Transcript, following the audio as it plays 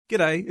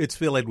G'day, it's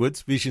Phil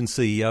Edwards, Vision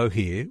CEO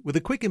here, with a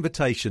quick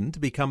invitation to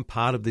become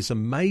part of this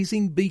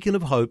amazing beacon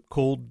of hope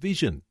called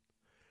Vision.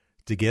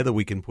 Together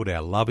we can put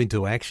our love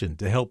into action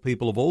to help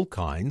people of all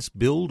kinds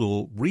build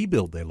or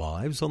rebuild their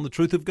lives on the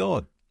truth of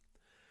God.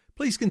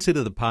 Please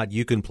consider the part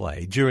you can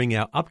play during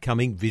our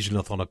upcoming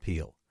Visionathon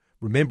appeal,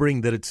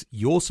 remembering that it's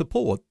your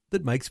support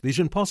that makes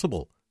Vision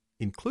possible,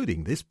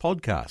 including this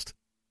podcast.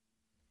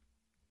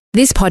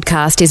 This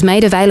podcast is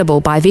made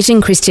available by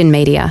Vision Christian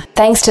Media,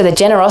 thanks to the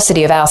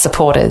generosity of our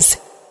supporters.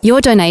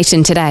 Your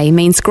donation today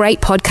means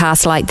great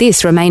podcasts like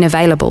this remain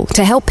available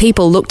to help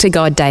people look to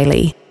God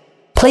daily.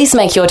 Please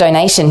make your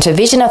donation to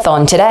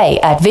Visionathon today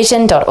at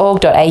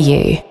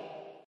vision.org.au.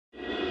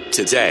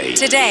 Today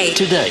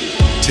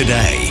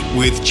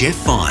with Jeff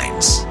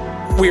Vines.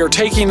 We are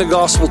taking the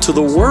gospel to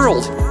the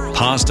world.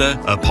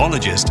 Pastor,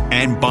 apologist,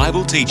 and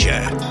Bible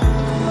teacher.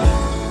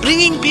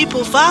 Bringing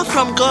people far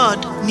from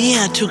God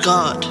near to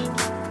God.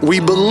 We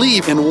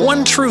believe in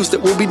one truth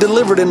that will be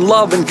delivered in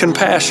love and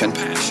compassion,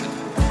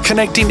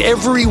 connecting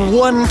every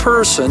one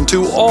person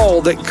to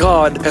all that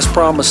God has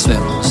promised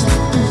them.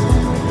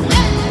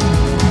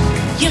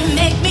 You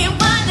make me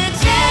wanna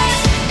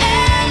dance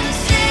and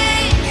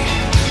sing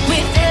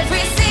with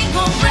every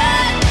single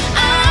breath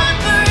I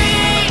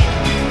breathe.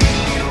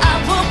 I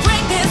will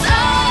bring this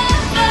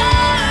offering.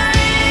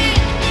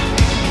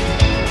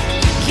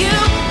 You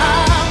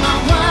are my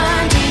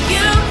wonder,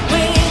 you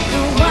with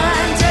the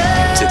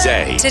wonder.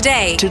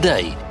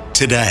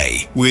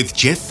 Today with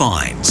Jeff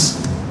Vines.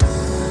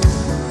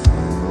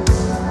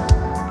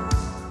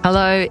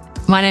 Hello,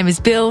 my name is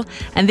Bill,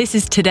 and this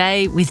is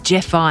Today with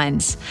Jeff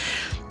Vines.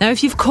 Now,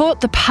 if you've caught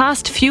the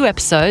past few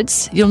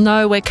episodes, you'll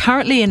know we're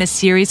currently in a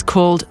series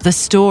called The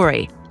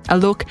Story, a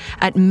look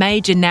at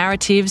major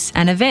narratives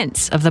and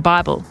events of the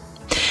Bible.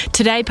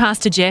 Today,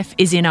 Pastor Jeff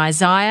is in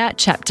Isaiah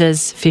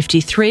chapters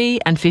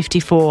 53 and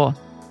 54.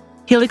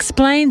 He'll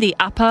explain the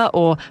upper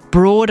or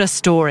broader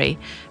story,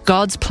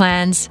 God's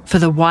plans for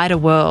the wider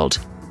world.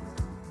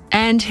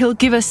 And he'll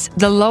give us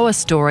the lower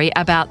story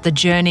about the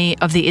journey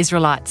of the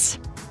Israelites.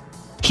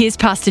 Here's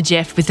Pastor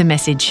Jeff with the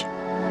message.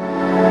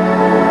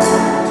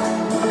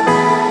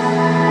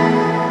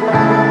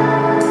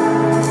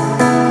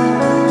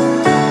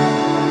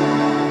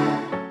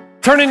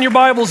 Turn in your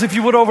Bibles, if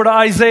you would, over to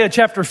Isaiah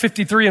chapter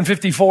 53 and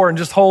 54 and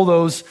just hold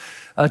those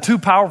two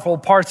powerful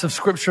parts of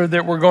Scripture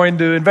that we're going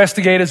to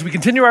investigate as we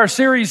continue our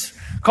series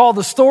called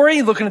The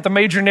Story, looking at the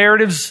major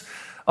narratives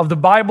of the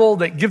Bible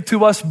that give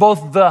to us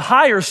both the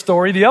higher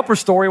story, the upper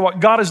story, what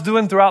God is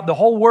doing throughout the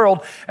whole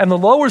world, and the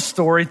lower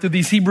story through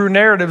these Hebrew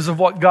narratives of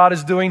what God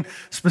is doing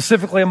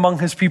specifically among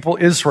His people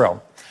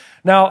Israel.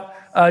 Now,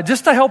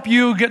 just to help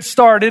you get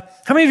started,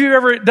 how many of you have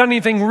ever done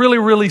anything really,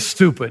 really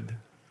stupid?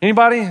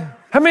 Anybody?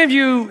 How many of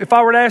you, if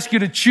I were to ask you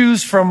to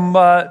choose from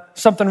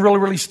something really,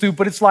 really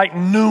stupid, it's like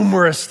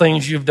numerous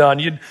things you've done.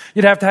 You'd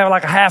have to have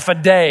like a half a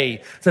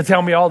day to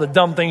tell me all the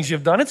dumb things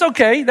you've done. It's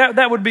okay.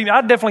 That would be,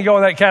 I'd definitely go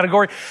in that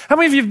category. How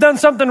many of you have done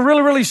something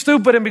really, really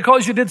stupid, and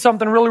because you did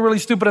something really, really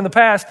stupid in the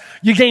past,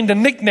 you gained a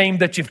nickname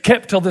that you've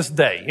kept till this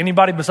day?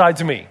 Anybody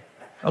besides me?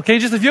 Okay,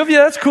 just a few of you.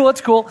 That's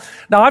cool.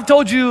 Now, I've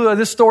told you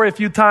this story a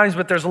few times,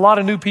 but there's a lot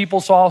of new people,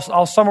 so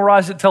I'll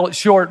summarize it, tell it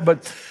short.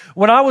 But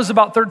when I was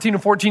about 13 or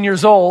 14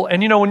 years old,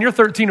 and you know, when you're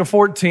 13 or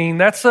 14,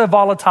 that's a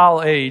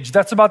volatile age.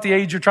 That's about the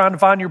age you're trying to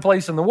find your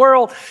place in the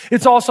world.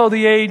 It's also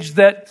the age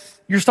that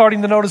you're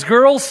starting to notice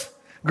girls.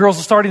 Girls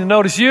are starting to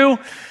notice you.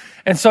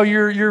 And so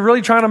you're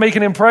really trying to make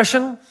an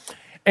impression.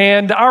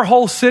 And our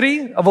whole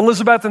city of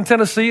Elizabethton,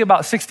 Tennessee,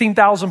 about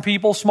 16,000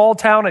 people, small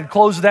town, had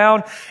closed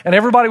down, and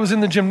everybody was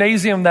in the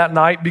gymnasium that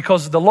night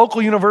because the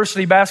local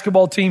university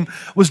basketball team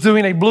was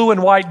doing a blue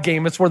and white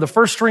game. It's where the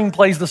first string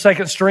plays the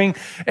second string,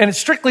 and it's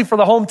strictly for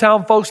the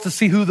hometown folks to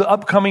see who the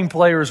upcoming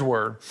players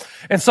were.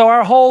 And so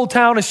our whole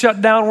town is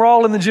shut down. We're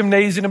all in the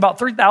gymnasium, about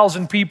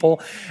 3,000 people,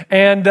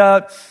 and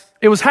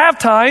it was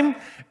halftime.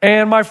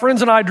 And my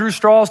friends and I drew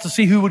straws to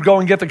see who would go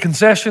and get the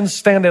concessions,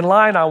 stand in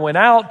line. I went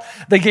out.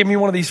 They gave me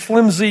one of these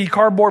flimsy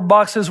cardboard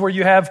boxes where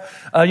you have,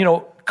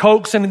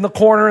 Cokes in the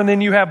corner, and then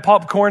you have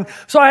popcorn.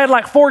 So I had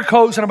like 4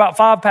 Cokes and about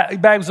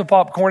 5 bags of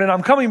popcorn, and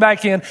I'm coming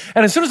back in.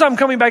 And as soon as I'm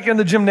coming back in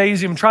the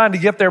gymnasium, trying to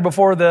get there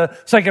before the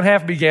second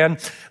half began,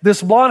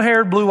 this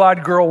blonde-haired,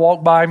 blue-eyed girl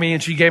walked by me,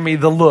 and she gave me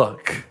the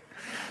look.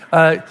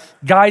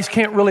 Guys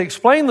can't really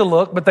explain the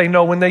look, but they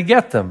know when they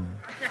get them.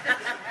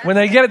 When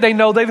they get it, they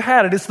know they've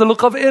had it. It's the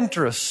look of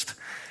interest.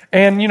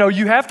 And,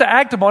 you have to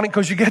act upon it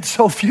because you get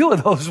so few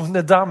of those in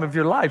the time of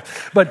your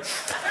life. But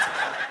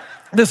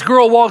this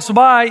girl walks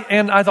by,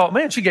 and I thought,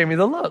 man, she gave me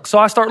the look. So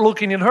I start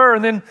looking at her,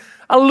 and then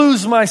I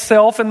lose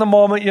myself in the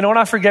moment, and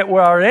I forget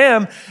where I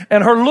am.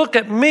 And her look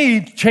at me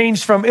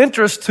changed from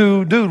interest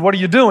to, dude, what are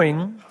you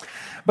doing?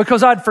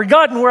 Because I'd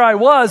forgotten where I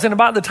was, and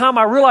about the time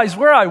I realized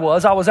where I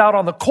was out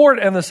on the court,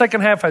 and the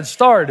second half had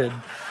started.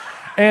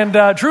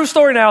 And true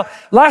story now,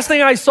 last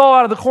thing I saw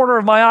out of the corner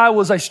of my eye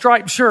was a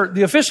striped shirt.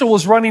 The official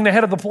was running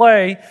ahead of the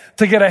play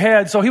to get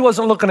ahead, so he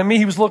wasn't looking at me,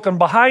 he was looking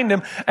behind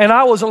him, and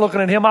I wasn't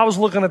looking at him, I was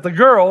looking at the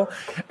girl.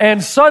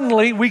 And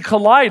suddenly we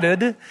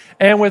collided,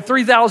 and with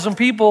 3,000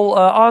 people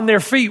on their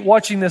feet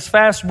watching this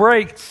fast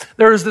break,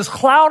 there was this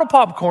cloud of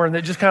popcorn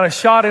that just kind of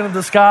shot into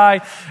the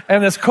sky,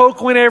 and this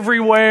Coke went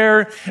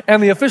everywhere,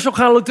 and the official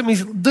kind of looked at me and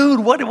said, dude,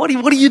 what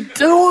are you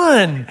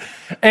doing?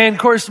 And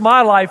of course,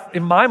 my life,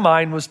 in my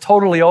mind, was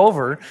totally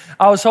over.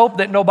 I was hoping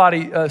that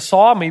nobody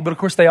saw me, but of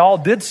course they all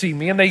did see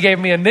me, and they gave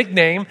me a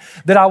nickname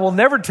that I will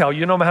never tell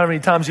you, no matter how many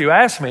times you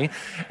ask me.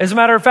 As a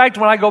matter of fact,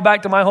 when I go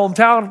back to my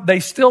hometown, they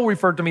still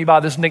refer to me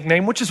by this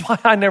nickname, which is why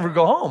I never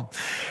go home.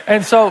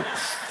 And so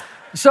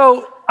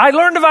I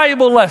learned a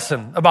valuable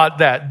lesson about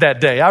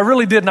that day. I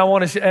really did,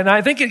 and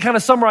I think it kind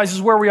of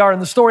summarizes where we are in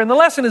the story. And the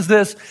lesson is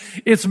this: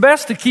 it's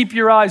best to keep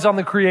your eyes on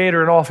the Creator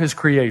and off His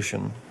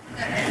creation.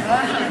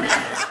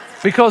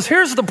 Because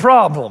here's the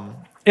problem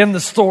in the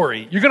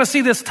story. You're going to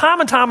see this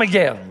time and time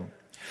again.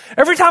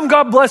 Every time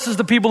God blesses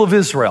the people of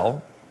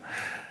Israel,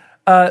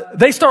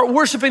 they start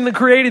worshiping the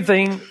created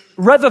thing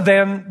rather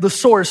than the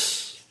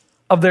source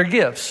of their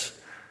gifts.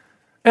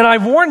 And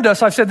I've warned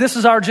us, I've said, this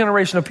is our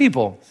generation of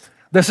people.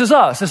 This is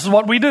us. This is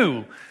what we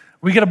do.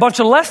 We get a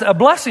bunch of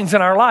blessings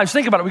in our lives.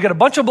 Think about it. We get a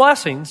bunch of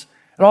blessings,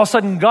 and all of a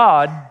sudden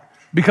God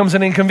becomes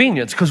an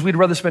inconvenience because we'd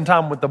rather spend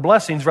time with the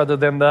blessings rather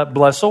than the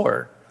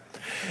blessor.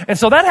 And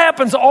so that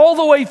happens all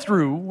the way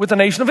through with the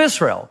nation of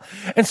Israel.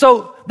 And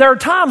so there are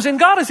times, and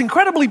God is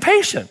incredibly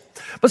patient,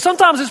 but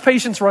sometimes His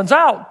patience runs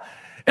out.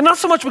 And not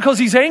so much because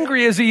He's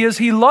angry as He is,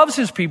 He loves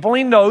His people.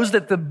 He knows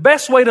that the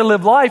best way to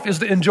live life is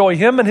to enjoy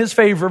Him and His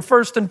favor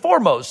first and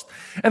foremost.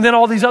 And then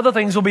all these other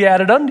things will be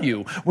added unto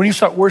you. When you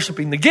start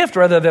worshiping the gift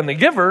rather than the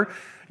giver,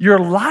 your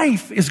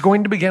life is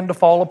going to begin to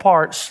fall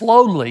apart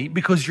slowly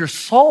because your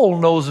soul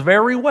knows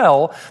very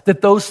well that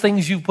those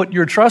things you put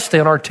your trust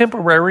in are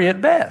temporary at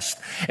best.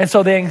 And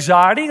so the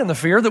anxiety and the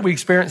fear that we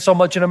experience so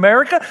much in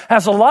America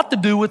has a lot to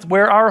do with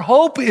where our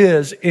hope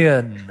is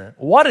in,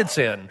 what it's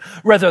in,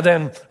 rather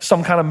than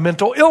some kind of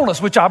mental illness,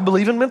 which I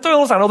believe in mental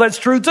illness. I know that's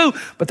true too,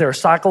 but there are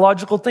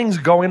psychological things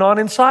going on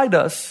inside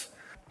us.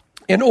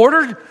 In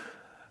order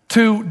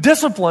to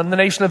discipline the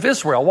nation of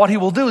Israel, what He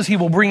will do is He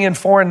will bring in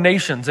foreign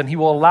nations, and He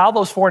will allow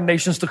those foreign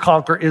nations to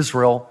conquer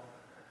Israel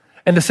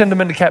and to send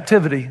them into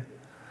captivity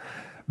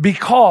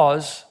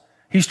because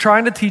He's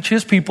trying to teach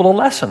His people a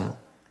lesson.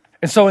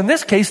 And so in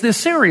this case, the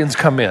Assyrians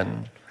come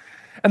in.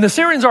 And the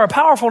Assyrians are a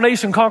powerful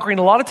nation conquering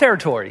a lot of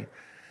territory.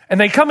 And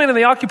they come in and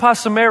they occupy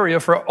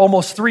Samaria for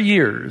almost 3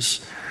 years.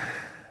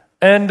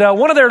 And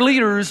one of their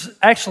leaders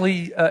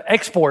actually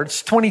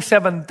exports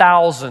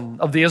 27,000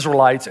 of the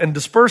Israelites and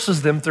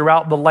disperses them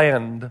throughout the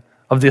land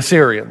of the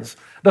Assyrians.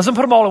 Doesn't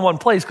put them all in one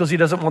place because he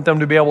doesn't want them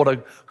to be able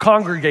to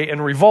congregate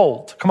and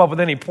revolt, come up with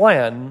any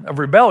plan of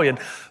rebellion.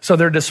 So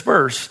they're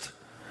dispersed.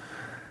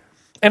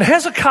 And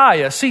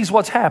Hezekiah sees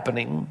what's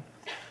happening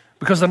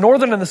because the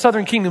northern and the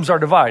southern kingdoms are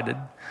divided.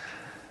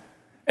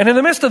 And in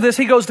the midst of this,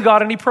 he goes to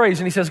God and he prays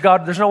and he says,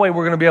 God, there's no way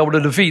we're going to be able to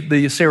defeat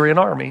the Assyrian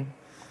army.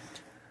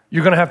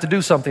 You're going to have to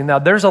do something. Now,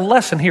 there's a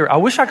lesson here. I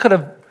wish I could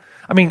have,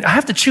 I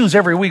have to choose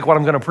every week what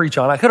I'm going to preach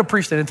on. I could have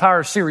preached an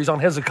entire series on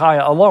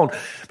Hezekiah alone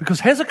because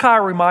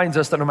Hezekiah reminds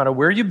us that no matter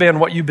where you've been,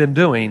 what you've been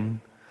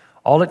doing,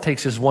 all it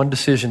takes is one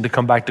decision to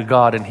come back to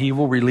God and He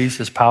will release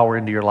His power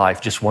into your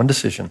life. Just one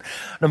decision.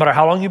 No matter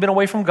how long you've been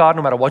away from God,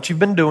 no matter what you've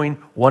been doing,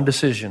 one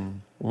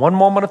decision, one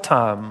moment of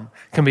time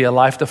can be a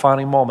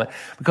life-defining moment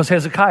because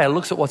Hezekiah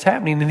looks at what's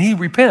happening and he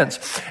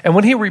repents. And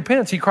when he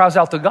repents, he cries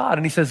out to God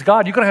and he says,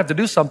 God, you're going to have to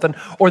do something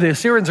or the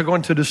Assyrians are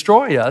going to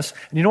destroy us.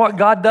 And you know what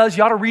God does?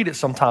 You ought to read it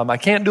sometime. I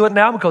can't do it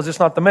now because it's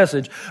not the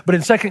message. But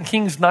in 2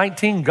 Kings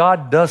 19,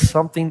 God does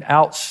something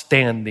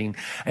outstanding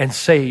and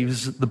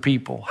saves the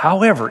people.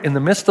 However, in the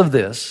midst of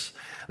this,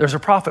 there's a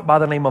prophet by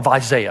the name of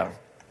Isaiah.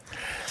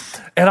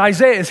 And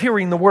Isaiah is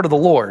hearing the word of the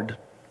Lord.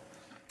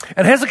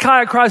 And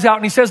Hezekiah cries out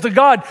and he says to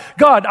God,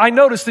 God, I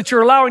notice that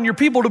you're allowing your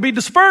people to be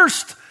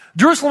dispersed.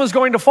 Jerusalem is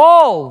going to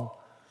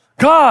fall.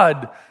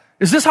 God,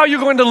 is this how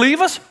you're going to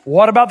leave us?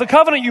 What about the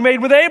covenant you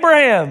made with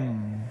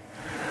Abraham?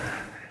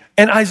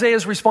 And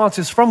Isaiah's response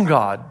is from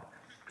God.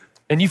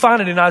 And you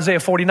find it in Isaiah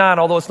 49,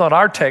 although it's not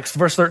our text.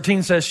 Verse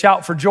 13 says,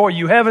 shout for joy,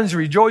 you heavens,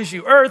 rejoice,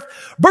 you earth.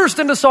 Burst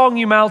into song,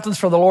 you mountains,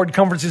 for the Lord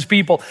comforts His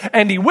people.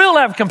 And He will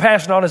have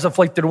compassion on His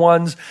afflicted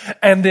ones.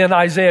 And then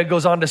Isaiah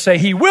goes on to say,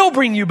 He will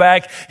bring you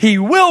back. He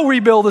will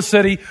rebuild the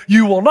city.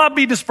 You will not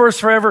be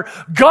dispersed forever.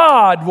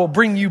 God will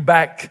bring you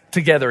back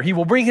together. He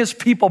will bring His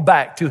people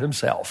back to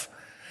Himself.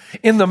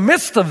 In the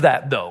midst of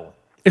that, though,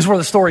 is where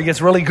the story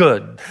gets really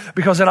good.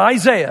 Because in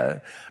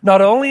Isaiah, not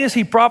only is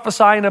he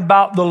prophesying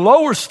about the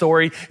lower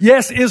story,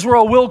 yes,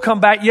 Israel will come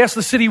back, yes,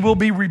 the city will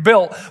be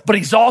rebuilt, but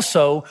he's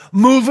also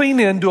moving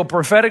into a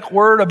prophetic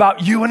word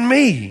about you and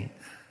me.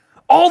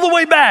 All the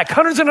way back,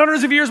 hundreds and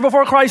hundreds of years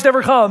before Christ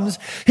ever comes,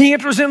 he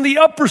enters in the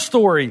upper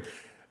story,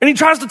 and he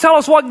tries to tell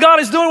us what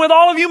God is doing with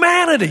all of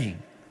humanity.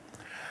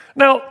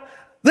 Now,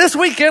 this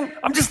weekend,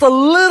 I'm just a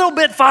little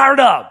bit fired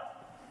up.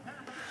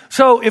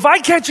 So if I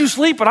catch you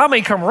sleeping, I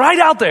may come right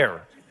out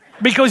there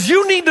because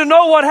you need to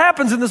know what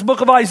happens in this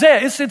book of Isaiah.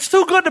 It's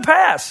too good to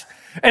pass.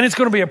 And it's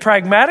going to be a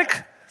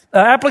pragmatic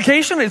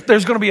application.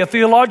 There's going to be a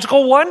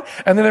theological one,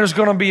 and then there's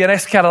going to be an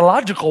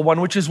eschatological one,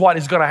 which is what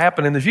is going to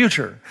happen in the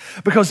future.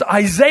 Because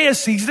Isaiah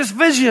sees this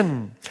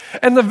vision.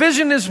 And the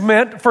vision is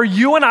meant for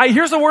you and I.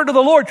 Here's the word of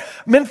the Lord.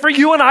 Meant for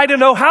you and I to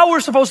know how we're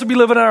supposed to be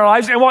living in our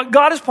lives and what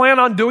God is planning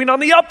on doing on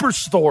the upper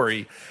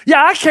story.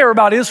 Yeah, I care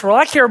about Israel.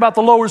 I care about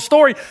the lower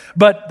story.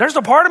 But there's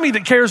a part of me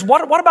that cares,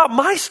 what about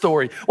my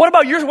story? What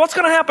about yours? What's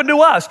going to happen to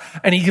us?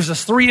 And he gives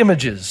us three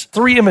images.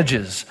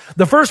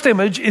 The first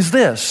image is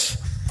this.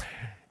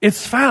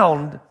 It's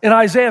found in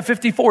Isaiah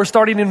 54,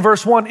 starting in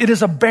verse 1. It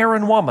is a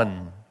barren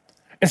woman.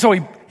 And so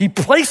he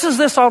places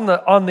this on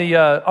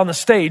the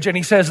stage, and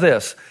he says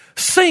this: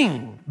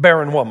 "Sing,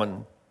 barren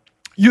woman,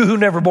 you who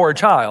never bore a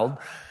child.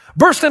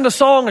 Burst into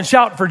song and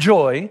shout for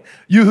joy,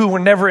 you who were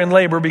never in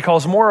labor,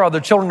 because more are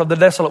the children of the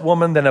desolate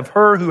woman than of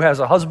her who has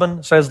a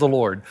husband, says the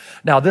Lord."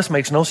 Now, this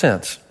makes no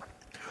sense.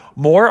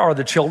 More are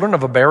the children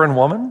of a barren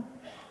woman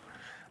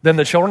than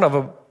the children of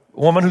a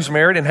woman who's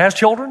married and has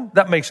children?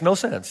 That makes no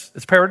sense.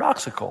 It's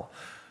paradoxical.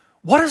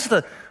 What's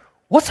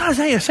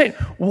Isaiah saying?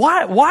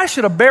 Why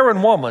should a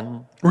barren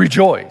woman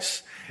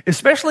rejoice?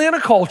 Especially in a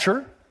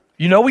culture,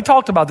 we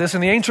talked about this in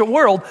the ancient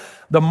world,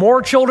 the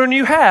more children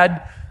you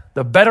had,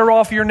 the better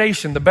off your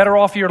nation, the better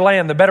off your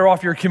land, the better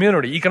off your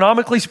community.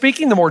 Economically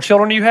speaking, the more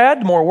children you had,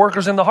 the more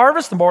workers in the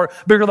harvest, the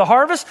bigger the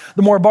harvest,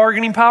 the more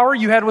bargaining power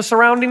you had with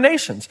surrounding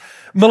nations.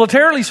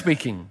 Militarily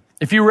speaking,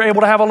 if you were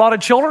able to have a lot of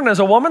children as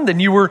a woman, then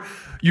you were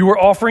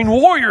offering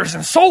warriors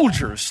and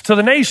soldiers to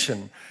the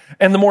nation.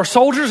 And the more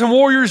soldiers and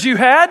warriors you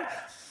had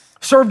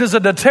served as a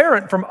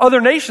deterrent from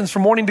other nations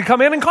from wanting to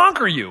come in and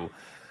conquer you.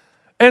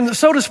 And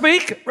so to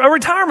speak, a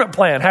retirement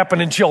plan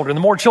happened in children.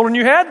 The more children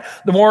you had,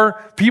 the more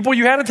people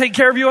you had to take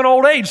care of you in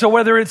old age. So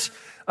whether it's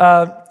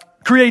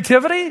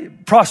creativity,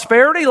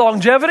 prosperity,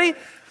 longevity,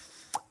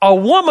 a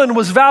woman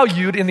was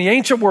valued in the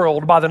ancient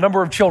world by the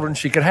number of children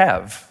she could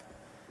have.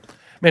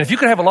 Man, if you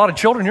could have a lot of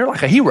children, you're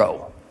like a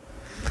hero.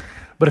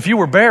 But if you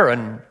were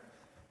barren,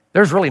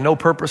 there's really no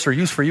purpose or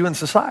use for you in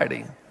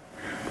society.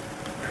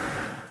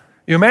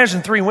 You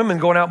imagine three women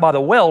going out by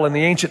the well in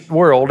the ancient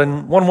world,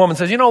 and one woman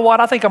says, "You know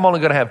what? I think I'm only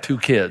going to have 2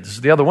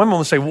 kids." The other woman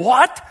would say,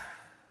 "What?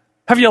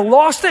 Have you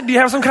lost it? Do you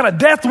have some kind of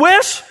death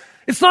wish?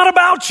 It's not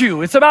about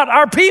you. It's about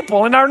our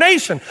people and our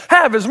nation.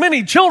 Have as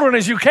many children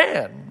as you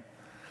can."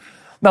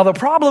 Now, the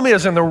problem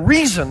is, and the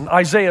reason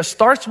Isaiah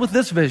starts with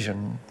this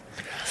vision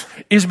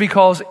is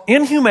because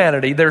in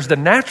humanity, there's the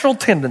natural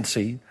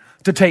tendency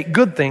to take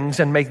good things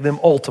and make them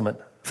ultimate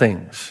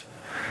things.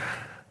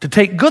 To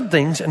take good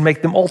things and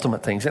make them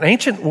ultimate things. In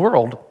ancient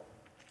world,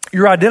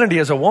 your identity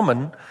as a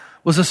woman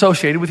was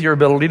associated with your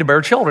ability to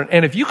bear children.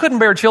 And if you couldn't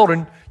bear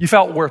children, you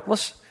felt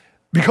worthless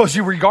because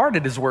you were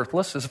regarded as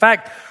worthless. In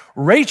fact,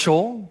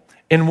 Rachel,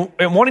 in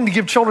wanting to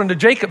give children to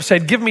Jacob,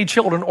 said, "Give me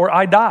children or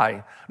I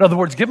die." In other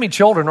words, give me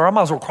children or I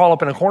might as well crawl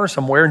up in a corner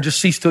somewhere and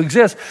just cease to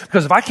exist.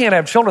 Because if I can't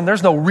have children,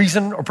 there's no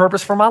reason or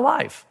purpose for my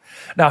life.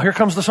 Now, here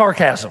comes the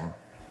sarcasm.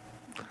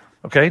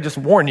 Okay, just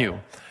warn you.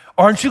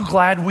 Aren't you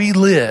glad we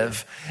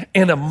live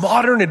in a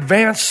modern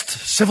advanced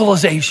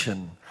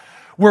civilization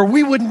where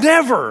we would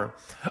never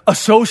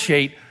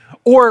associate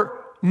or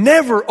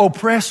never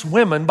oppress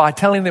women by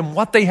telling them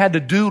what they had to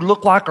do,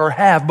 look like, or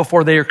have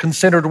before they are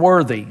considered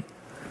worthy?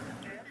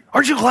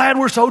 Aren't you glad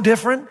we're so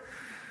different?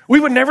 We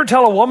would never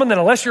tell a woman that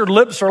unless your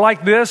lips are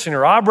like this and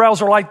your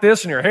eyebrows are like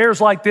this and your hair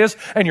is like this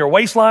and your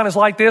waistline is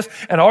like this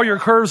and all your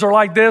curves are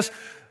like this,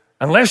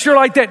 unless you're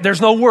like that,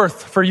 there's no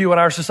worth for you in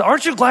our society.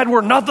 Aren't you glad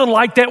we're nothing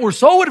like that? We're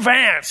so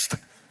advanced,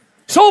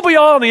 so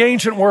beyond the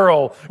ancient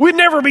world. We'd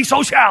never be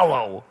so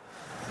shallow.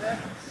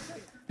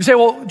 You say,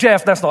 "Well,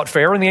 Jeff, that's not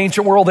fair. In the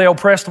ancient world, they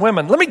oppressed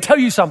women." Let me tell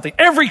you something.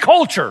 Every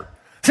culture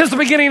since the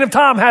beginning of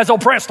time has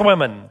oppressed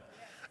women.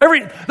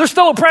 They're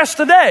still oppressed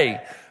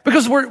today.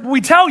 Because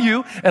we tell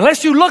you,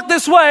 unless you look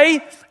this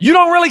way, you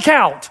don't really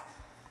count.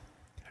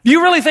 Do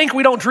you really think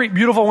we don't treat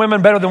beautiful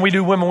women better than we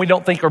do women we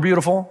don't think are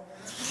beautiful?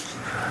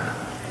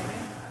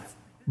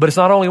 But it's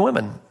not only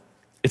women.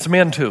 It's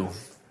men too.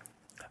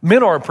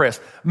 Men are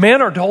oppressed.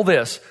 Men are told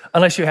this: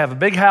 unless you have a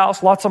big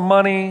house, lots of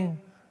money,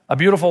 a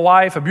beautiful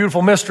wife, a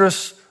beautiful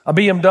mistress, a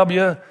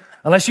BMW,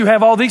 unless you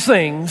have all these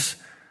things,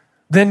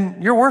 then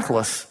you're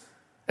worthless.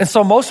 And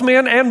so most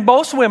men and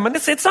most women,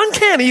 it's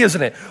uncanny,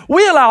 isn't it?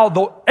 We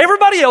allow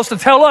everybody else to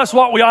tell us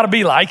what we ought to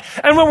be like.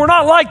 And when we're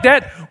not like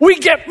that, we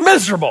get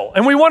miserable.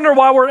 And we wonder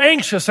why we're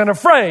anxious and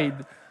afraid.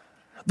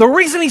 The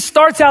reason he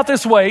starts out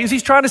this way is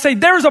he's trying to say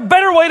there's a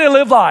better way to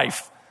live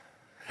life.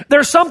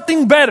 There's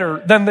something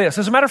better than this.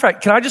 As a matter of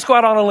fact, can I just go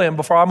out on a limb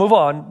before I move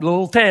on? A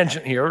little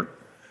tangent here.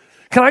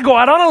 Can I go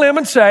out on a limb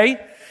and say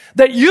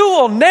that you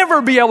will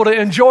never be able to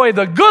enjoy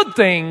the good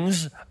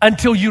things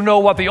until you know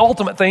what the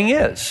ultimate thing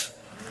is?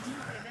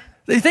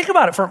 Think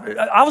about it.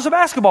 I was a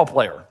basketball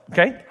player,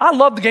 okay? I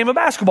loved the game of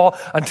basketball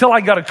until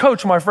I got a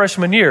coach my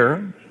freshman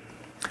year.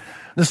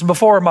 This is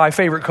before my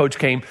favorite coach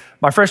came.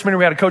 My freshman year,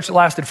 we had a coach that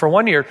lasted for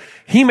 1 year.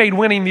 He made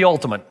winning the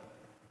ultimate.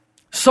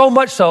 So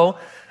much so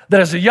that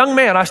as a young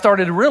man, I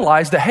started to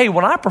realize that, hey,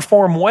 when I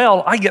perform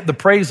well, I get the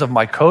praise of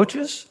my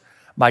coaches,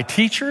 my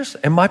teachers,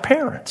 and my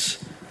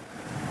parents.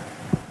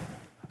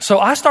 So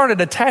I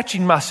started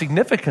attaching my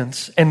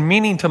significance and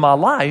meaning to my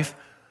life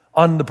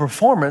on the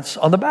performance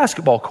on the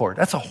basketball court.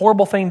 That's a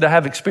horrible thing to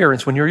have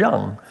experienced when you're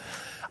young.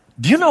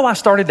 Do you know I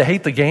started to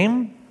hate the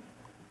game?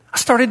 I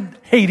started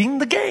hating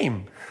the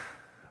game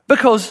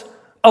because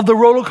of the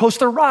roller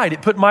coaster ride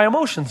it put my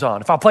emotions on.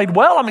 If I played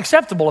well, I'm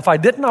acceptable. If I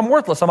didn't, I'm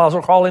worthless. I might as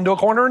well crawl into a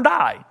corner and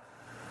die.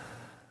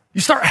 You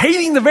start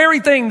hating the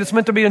very thing that's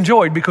meant to be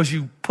enjoyed because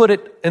you put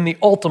it in the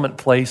ultimate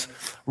place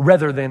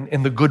rather than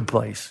in the good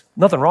place.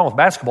 Nothing wrong with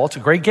basketball. It's a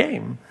great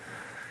game.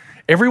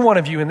 Every one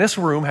of you in this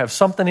room have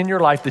something in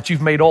your life that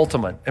you've made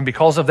ultimate. And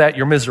because of that,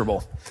 you're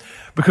miserable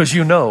because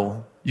you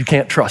know you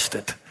can't trust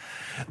it.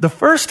 The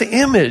first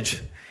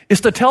image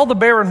is to tell the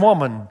barren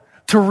woman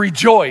to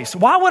rejoice.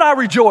 Why would I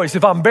rejoice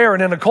if I'm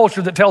barren in a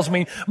culture that tells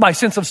me my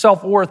sense of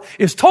self-worth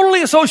is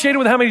totally associated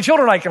with how many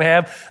children I can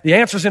have? The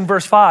answer is in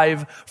verse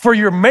 5. For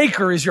your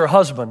maker is your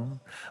husband.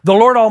 The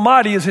Lord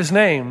Almighty is his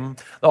name.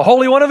 The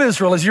Holy One of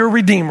Israel is your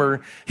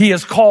Redeemer. He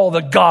is called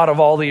the God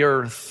of all the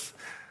earth.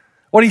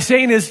 What he's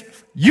saying is,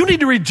 you need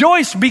to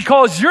rejoice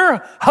because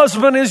your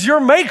husband is your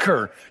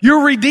maker,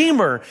 your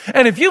Redeemer.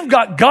 And if you've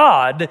got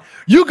God,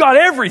 you got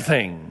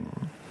everything.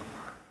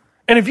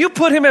 And if you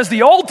put him as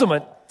the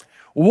ultimate,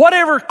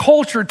 whatever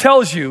culture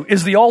tells you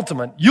is the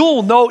ultimate,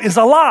 you'll know is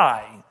a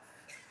lie.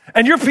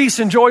 And your peace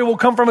and joy will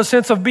come from a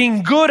sense of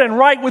being good and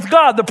right with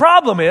God. The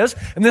problem is,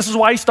 and this is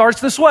why he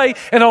starts this way,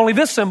 and only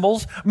this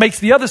symbols makes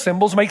the other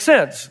symbols make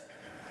sense.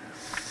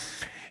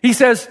 He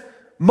says,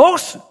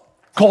 most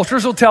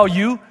cultures will tell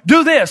you,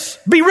 do this,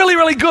 be really,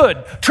 really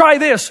good, try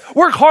this,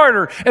 work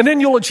harder, and then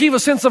you'll achieve a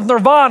sense of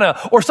nirvana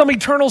or some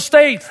eternal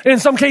state, and in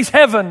some case,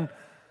 heaven.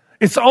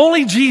 It's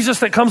only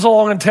Jesus that comes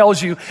along and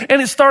tells you,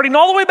 and it's starting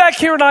all the way back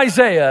here in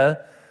Isaiah,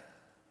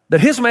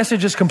 that his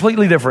message is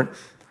completely different.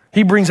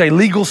 He brings a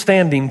legal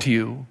standing to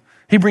you.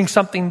 He brings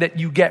something that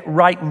you get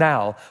right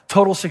now.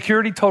 Total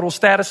security, total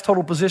status,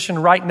 total position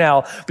right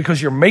now, because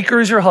your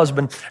maker is your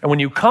husband. And when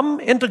you come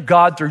into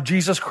God through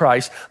Jesus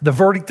Christ, the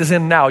verdict is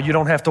in now. You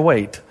don't have to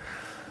wait.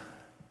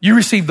 You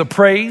receive the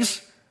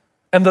praise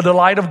and the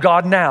delight of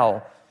God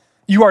now.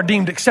 You are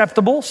deemed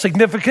acceptable,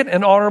 significant,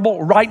 and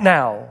honorable right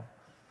now.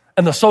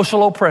 And the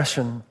social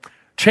oppression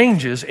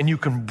changes, and you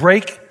can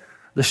break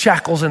the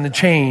shackles and the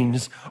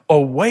chains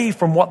away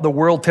from what the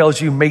world tells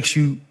you makes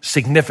you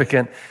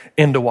significant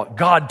into what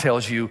God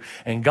tells you.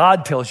 And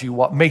God tells you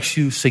what makes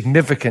you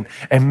significant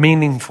and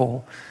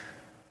meaningful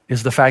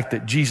is the fact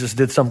that Jesus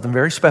did something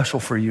very special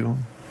for you.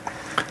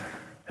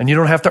 And you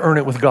don't have to earn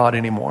it with God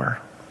anymore.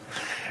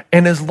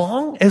 And as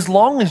long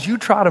as you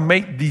try to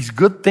make these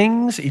good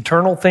things,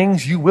 eternal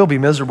things, you will be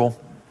miserable.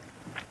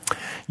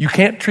 You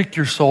can't trick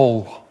your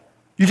soul.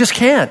 You just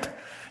can't.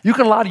 You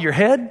can lie to your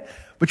head,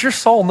 but your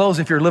soul knows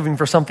if you're living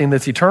for something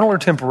that's eternal or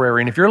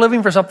temporary. And if you're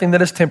living for something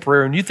that is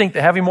temporary and you think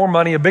that having more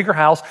money, a bigger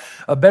house,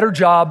 a better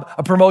job,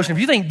 a promotion,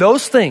 if you think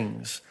those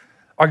things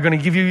are going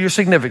to give you your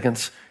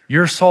significance,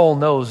 your soul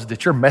knows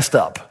that you're messed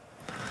up.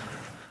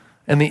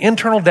 And the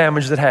internal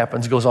damage that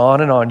happens goes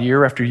on and on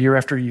year after year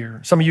after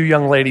year. Some of you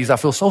young ladies, I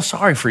feel so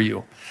sorry for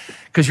you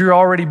because you're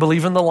already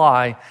believing the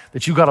lie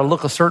that you got to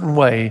look a certain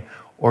way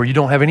or you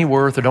don't have any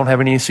worth or don't have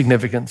any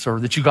significance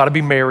or that you got to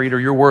be married or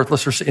you're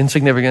worthless or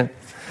insignificant.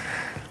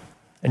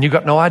 And you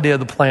got no idea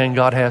the plan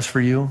God has for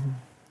you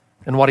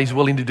and what he's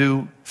willing to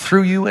do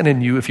through you and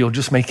in you if you'll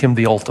just make him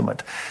the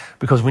ultimate.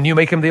 Because when you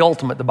make him the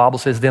ultimate, the Bible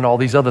says then all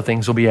these other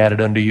things will be added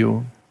unto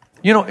you.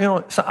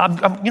 So I'm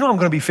going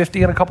to be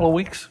 50 in a couple of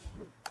weeks.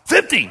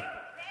 50!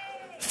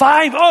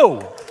 50!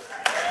 I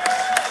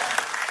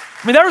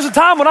mean, there was a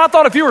time when I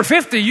thought if you were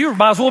 50, you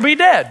might as well be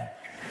dead.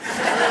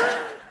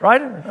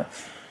 Right?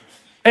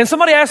 And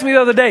somebody asked me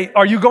the other day,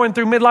 are you going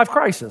through midlife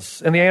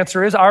crisis? And the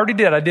answer is, I already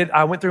did.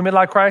 I went through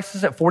midlife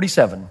crisis at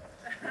 47.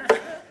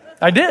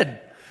 I did.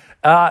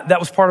 That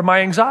was part of my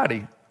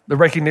anxiety, the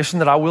recognition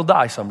that I will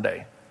die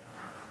someday.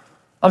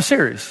 I'm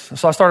serious.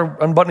 So I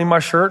started unbuttoning my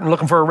shirt and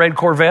looking for a red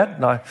Corvette,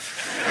 and I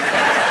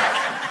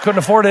couldn't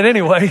afford it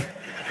anyway.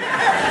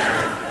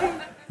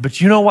 But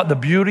you know what the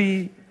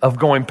beauty of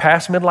going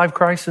past midlife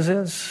crisis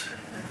is?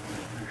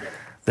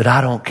 That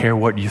I don't care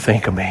what you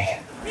think of me.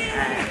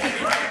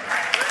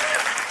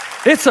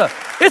 It's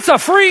a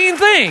freeing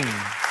thing.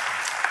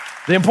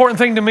 The important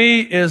thing to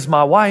me is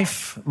my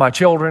wife, my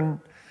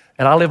children,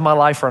 and I live my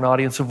life for an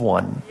audience of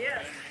one.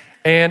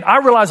 And I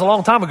realized a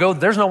long time ago that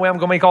there's no way I'm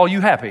going to make all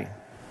you happy.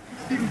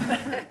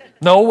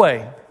 No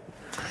way.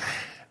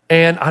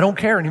 And I don't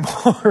care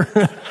anymore.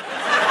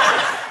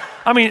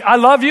 I mean, I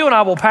love you and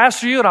I will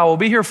pastor you and I will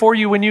be here for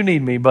you when you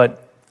need me,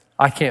 but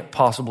I can't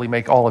possibly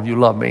make all of you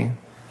love me.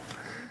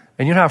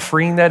 And you know how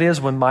freeing that is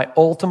when my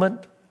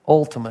ultimate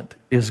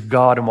is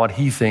God and what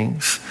he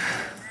thinks.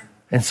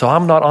 And so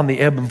I'm not on the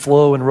ebb and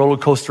flow and roller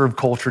coaster of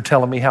culture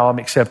telling me how I'm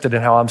accepted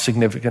and how I'm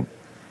significant.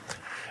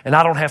 And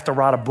I don't have to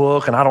write a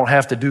book and I don't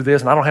have to do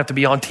this and I don't have to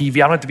be on TV.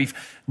 I don't have to be,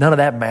 none of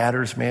that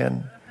matters,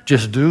 man.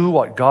 Just do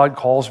what God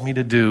calls me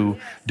to do.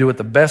 Do it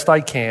the best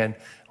I can.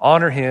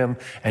 honor him.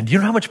 And do you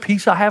know how much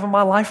peace I have in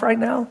my life right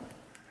now?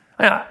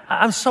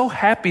 I'm so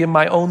happy in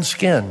my own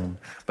skin,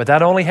 but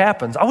that only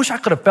happens. I wish I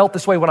could have felt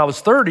this way when I was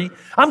 30.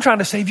 I'm trying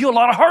to save you a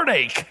lot of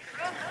heartache.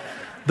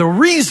 The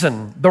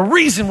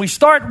reason we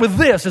start with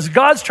this is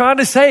God's trying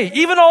to say,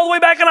 even all the way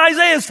back in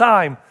Isaiah's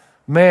time,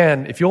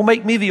 man, if you'll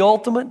make me the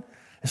ultimate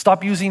and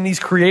stop using these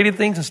created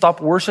things and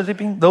stop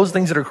worshiping those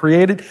things that are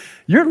created,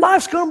 your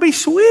life's going to be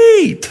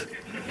sweet.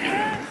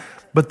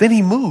 But then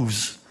he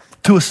moves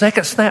to a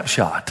second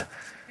snapshot,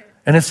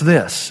 and it's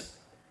this.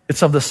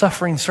 It's of the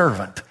suffering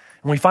servant.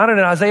 And we find it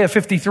in Isaiah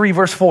 53,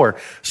 verse 4.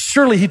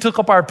 Surely he took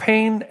up our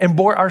pain and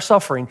bore our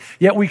suffering.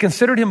 Yet we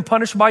considered him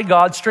punished by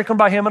God, stricken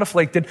by him and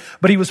afflicted.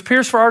 But he was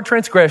pierced for our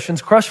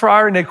transgressions, crushed for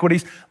our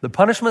iniquities. The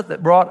punishment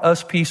that brought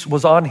us peace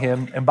was on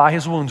him, and by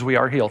his wounds we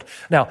are healed.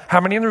 Now,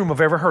 how many in the room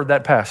have ever heard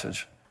that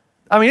passage?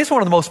 I mean, it's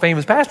one of the most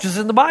famous passages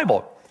in the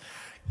Bible.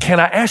 Can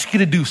I ask you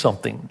to do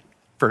something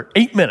for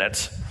 8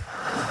 minutes?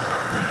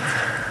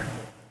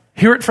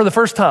 Hear it for the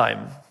first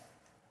time.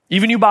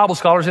 Even you Bible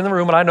scholars in the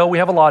room, and I know we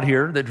have a lot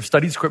here that have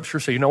studied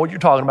Scripture, so you know what you're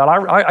talking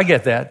about. I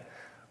get that.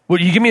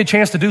 Will you give me a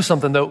chance to do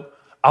something, though?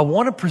 I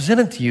want to present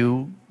it to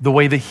you the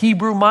way the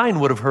Hebrew mind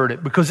would have heard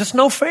it, because it's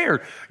no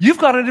fair. You've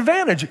got an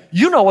advantage.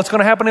 You know what's going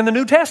to happen in the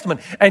New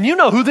Testament, and you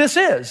know who this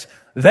is.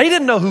 They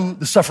didn't know who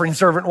the suffering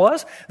servant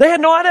was. They had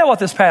no idea what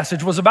this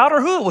passage was about or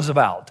who it was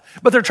about,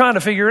 but they're trying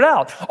to figure it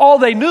out. All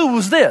they knew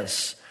was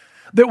this,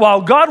 that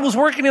while God was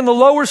working in the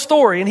lower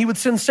story and he would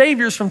send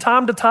saviors from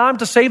time to time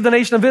to save the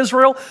nation of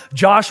Israel,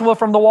 Joshua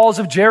from the walls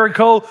of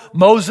Jericho,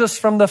 Moses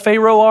from the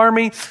Pharaoh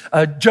army,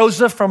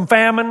 Joseph from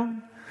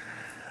famine.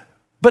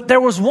 But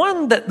there was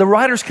one that the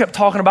writers kept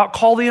talking about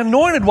called the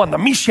anointed one, the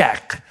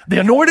Meshach, the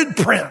anointed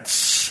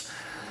prince.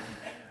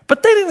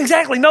 But they didn't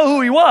exactly know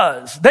who he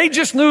was. They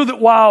just knew that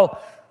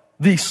while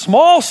the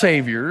small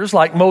saviors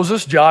like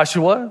Moses,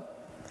 Joshua,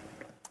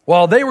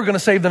 while they were going to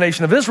save the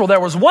nation of Israel, there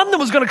was one that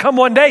was going to come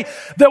one day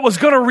that was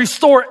going to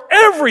restore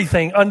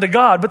everything unto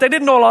God, but they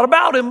didn't know a lot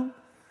about him.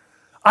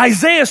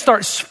 Isaiah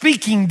starts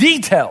speaking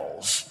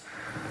details.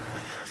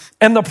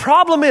 And the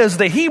problem is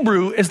the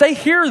Hebrew, as they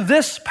hear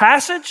this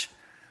passage,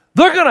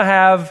 they're going to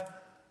have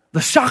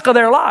the shock of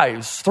their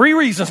lives. 3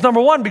 reasons.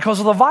 Number 1, because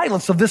of the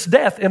violence of this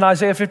death in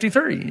Isaiah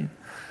 53.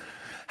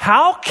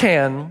 How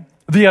can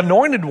the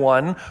anointed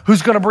one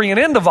who's going to bring an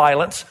end to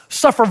violence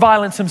suffer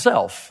violence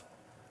himself?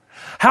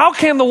 How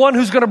can the one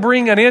who's going to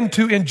bring an end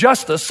to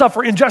injustice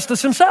suffer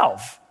injustice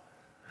himself?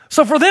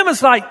 So for them,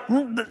 it's like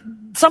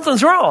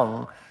something's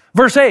wrong.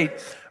 Verse 8,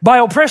 by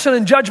oppression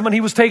and judgment he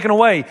was taken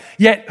away.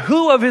 Yet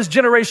who of his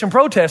generation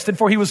protested?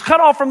 For he was cut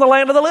off from the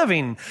land of the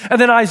living.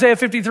 And then Isaiah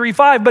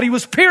 53:5, but he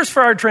was pierced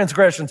for our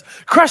transgressions,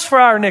 crushed for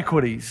our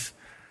iniquities.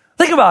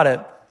 Think about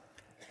it.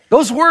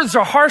 Those words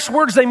are harsh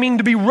words. They mean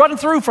to be run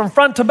through from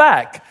front to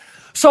back.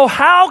 So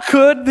how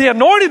could the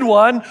anointed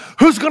one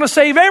who's going to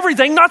save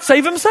everything not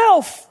save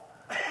himself?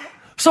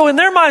 So in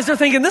their minds, they're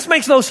thinking, this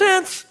makes no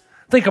sense.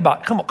 Think about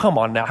it. Come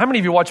on now. How many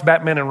of you watched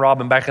Batman and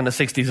Robin back in the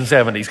 60s and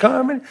 70s?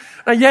 Come on.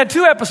 Now, you had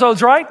 2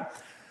 episodes, right?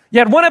 You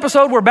had one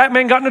episode where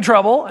Batman got into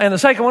trouble, and the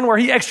second one where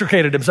he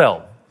extricated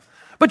himself.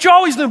 But you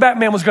always knew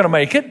Batman was going to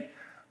make it.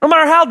 No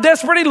matter how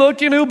desperate he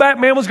looked, you knew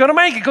Batman was going to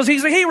make it because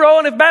he's the hero,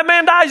 and if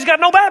Batman dies, he's got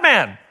no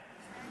Batman.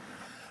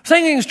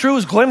 Same thing is true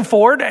as Glenn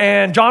Ford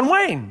and John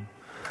Wayne.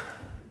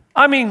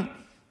 I mean,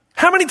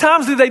 how many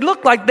times did they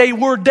look like they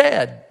were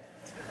dead?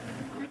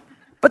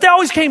 But they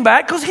always came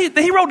back because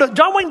the hero,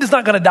 John Wayne is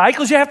not going to die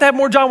because you have to have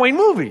more John Wayne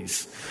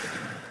movies.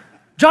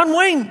 John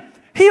Wayne,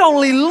 he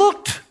only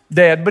looked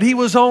dead, but he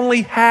was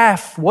only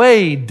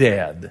halfway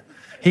dead.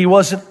 He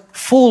wasn't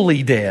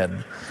fully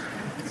dead,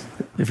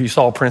 if you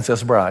saw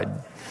Princess Bride.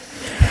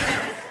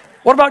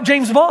 What about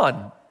James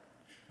Bond?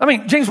 I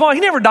mean, James Bond,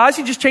 he never dies.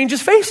 He just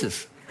changes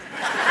faces.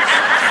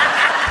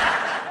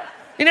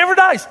 He never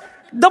dies.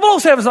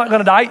 007's not going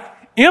to die.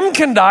 M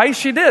can die.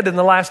 She did in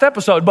the last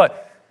episode,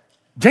 but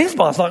James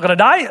Bond's not going to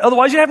die.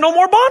 Otherwise, you'd have no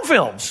more Bond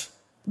films.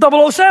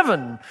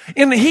 007.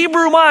 In the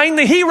Hebrew mind,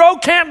 the hero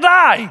can't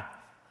die.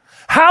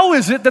 How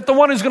is it that the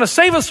one who's going to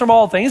save us from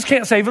all things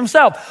can't save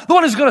himself? The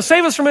one who's going to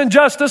save us from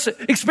injustice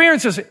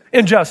experiences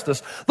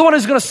injustice. The one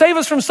who's going to save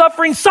us from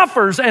suffering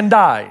suffers and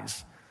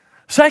dies.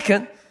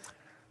 Second,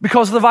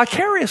 because of the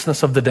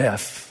vicariousness of the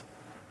death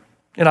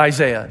in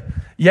Isaiah.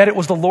 Yet it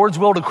was the Lord's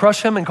will to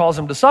crush him and cause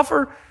him to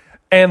suffer.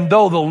 And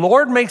though the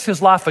Lord makes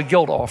his life a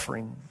guilt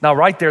offering. Now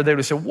right there, they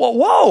would say,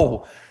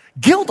 whoa,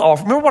 guilt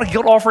offering. Remember what a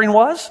guilt offering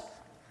was?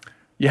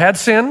 You had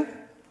sin.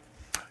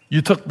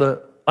 You took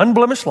the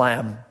unblemished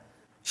lamb,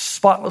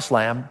 spotless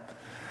lamb.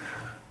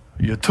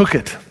 You took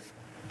it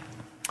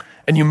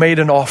and you made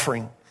an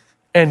offering.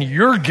 And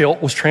your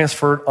guilt was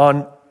transferred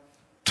on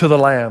to the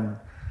lamb.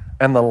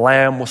 And the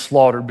lamb was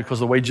slaughtered because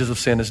the wages of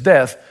sin is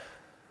death.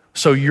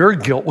 So your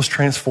guilt was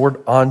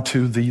transferred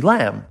onto the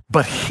lamb.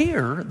 But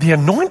here, the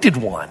anointed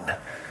one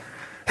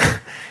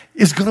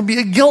is going to be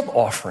a guilt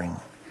offering.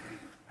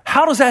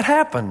 How does that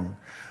happen?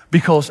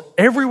 Because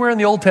everywhere in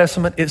the Old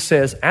Testament, it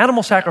says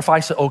animal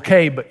sacrifice is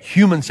okay, but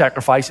human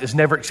sacrifice is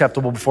never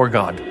acceptable before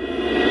God.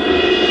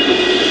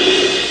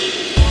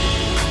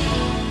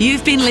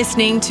 You've been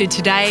listening to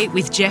Today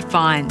with Jeff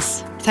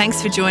Vines.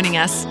 Thanks for joining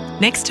us.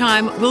 Next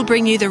time, we'll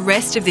bring you the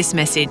rest of this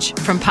message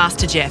from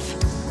Pastor Jeff.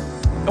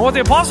 And what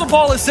the Apostle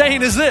Paul is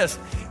saying is this: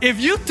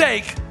 if you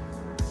take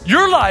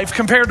your life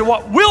compared to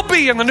what will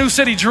be in the new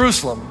city,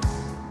 Jerusalem,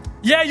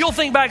 yeah, you'll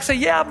think back and say,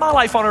 yeah, my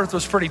life on earth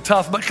was pretty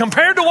tough, but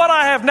compared to what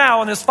I have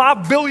now in this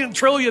 5 billion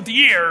trillionth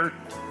year,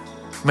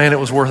 man, it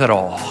was worth it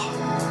all.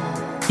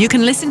 You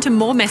can listen to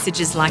more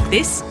messages like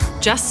this.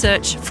 Just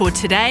search for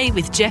Today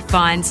with Jeff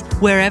Vines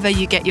wherever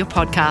you get your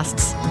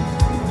podcasts.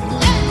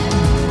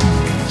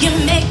 You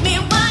make me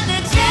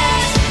wanna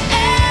dance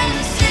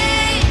and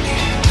sing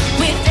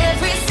with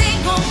every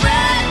single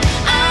breath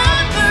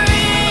I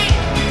breathe.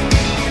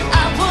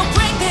 I will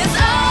bring this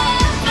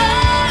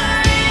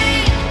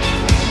offering.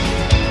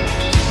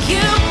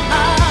 You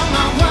are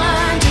my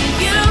wonder,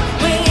 you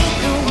with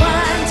the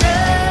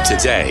wonder.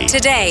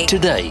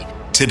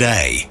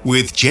 Today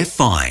with Jeff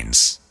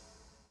Vines.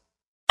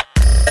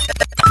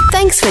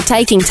 Thanks for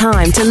taking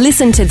time to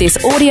listen to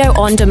this audio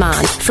on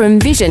demand from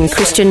Vision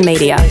Christian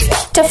Media.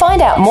 To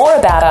find out more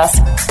about us,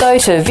 go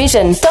to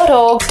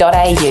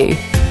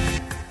vision.org.au.